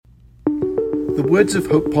The Words of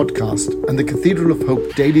Hope podcast and the Cathedral of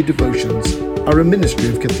Hope daily devotions are a ministry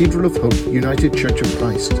of Cathedral of Hope United Church of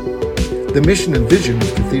Christ. The mission and vision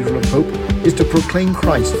of Cathedral of Hope is to proclaim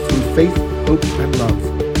Christ through faith, hope and love.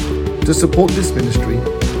 To support this ministry,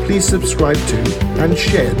 please subscribe to and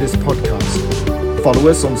share this podcast. Follow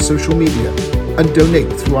us on social media and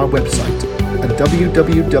donate through our website at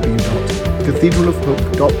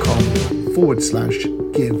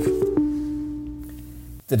www.cathedralofhope.com/give.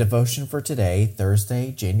 The devotion for today,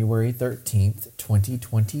 Thursday, January 13th,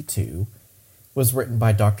 2022, was written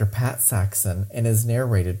by Dr. Pat Saxon and is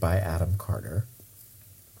narrated by Adam Carter.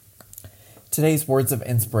 Today's words of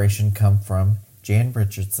inspiration come from Jan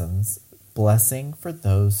Richardson's Blessing for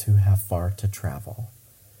Those Who Have Far to Travel.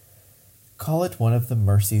 Call it one of the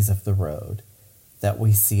mercies of the road, that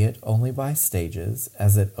we see it only by stages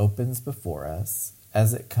as it opens before us,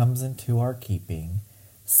 as it comes into our keeping,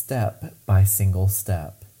 step by single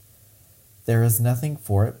step. There is nothing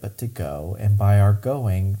for it but to go, and by our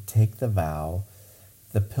going take the vow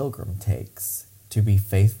the pilgrim takes, to be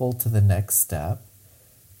faithful to the next step,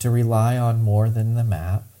 to rely on more than the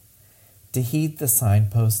map, to heed the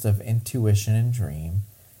signpost of intuition and dream,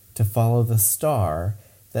 to follow the star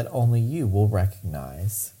that only you will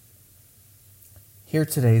recognize. Hear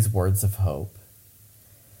today's words of hope.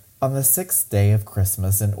 On the 6th day of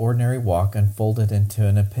Christmas, an ordinary walk unfolded into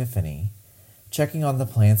an epiphany. Checking on the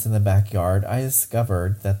plants in the backyard, I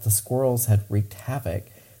discovered that the squirrels had wreaked havoc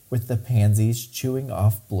with the pansies, chewing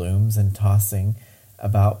off blooms and tossing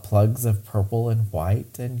about plugs of purple and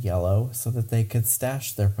white and yellow so that they could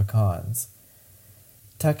stash their pecans.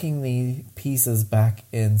 Tucking the pieces back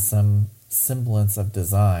in some semblance of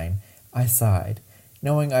design, I sighed,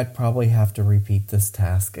 knowing I'd probably have to repeat this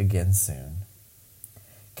task again soon.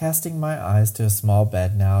 Casting my eyes to a small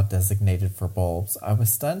bed now designated for bulbs, I was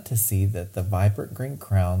stunned to see that the vibrant green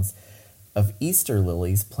crowns of Easter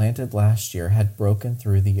lilies planted last year had broken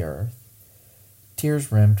through the earth.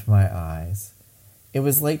 Tears rimmed my eyes. It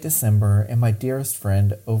was late December, and my dearest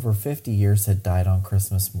friend, over 50 years, had died on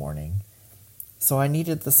Christmas morning. So I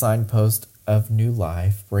needed the signpost of new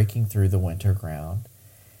life breaking through the winter ground.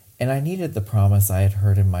 And I needed the promise I had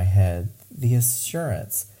heard in my head, the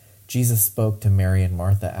assurance Jesus spoke to Mary and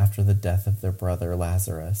Martha after the death of their brother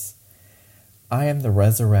Lazarus. I am the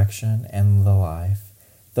resurrection and the life.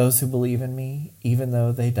 Those who believe in me, even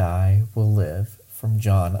though they die, will live. From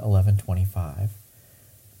John 11:25.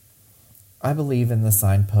 I believe in the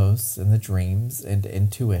signposts and the dreams and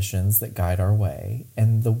intuitions that guide our way,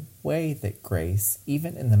 and the way that grace,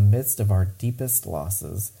 even in the midst of our deepest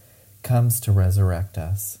losses, comes to resurrect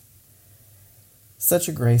us. Such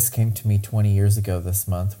a grace came to me 20 years ago this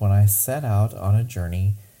month when I set out on a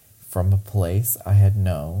journey from a place I had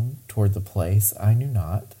known toward the place I knew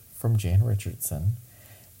not, from Jan Richardson.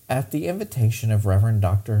 At the invitation of Reverend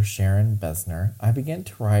Dr. Sharon Besner, I began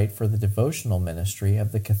to write for the devotional ministry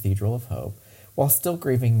of the Cathedral of Hope while still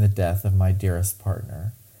grieving the death of my dearest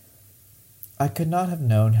partner. I could not have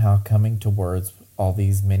known how coming to words all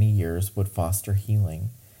these many years would foster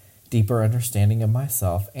healing, deeper understanding of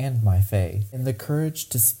myself and my faith, and the courage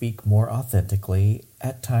to speak more authentically,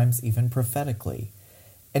 at times even prophetically.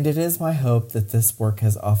 And it is my hope that this work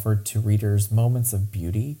has offered to readers moments of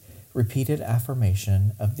beauty, repeated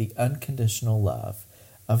affirmation of the unconditional love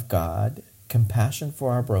of God, compassion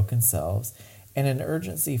for our broken selves, and an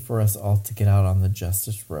urgency for us all to get out on the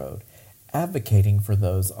justice road, advocating for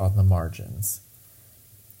those on the margins.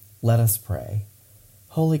 Let us pray.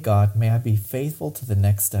 Holy God, may I be faithful to the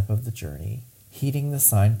next step of the journey, heeding the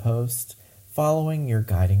signpost, following your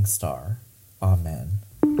guiding star. Amen.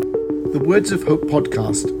 The Words of Hope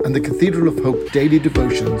podcast and the Cathedral of Hope daily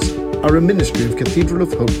devotions are a ministry of Cathedral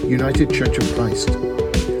of Hope United Church of Christ.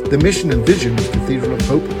 The mission and vision of Cathedral of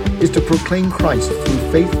Hope is to proclaim Christ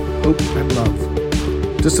through faith, hope and love.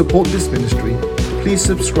 To support this ministry, please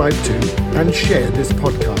subscribe to and share this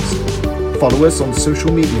podcast. Follow us on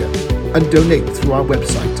social media and donate through our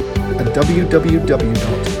website at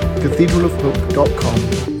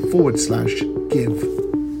www.cathedralofhope.com/give.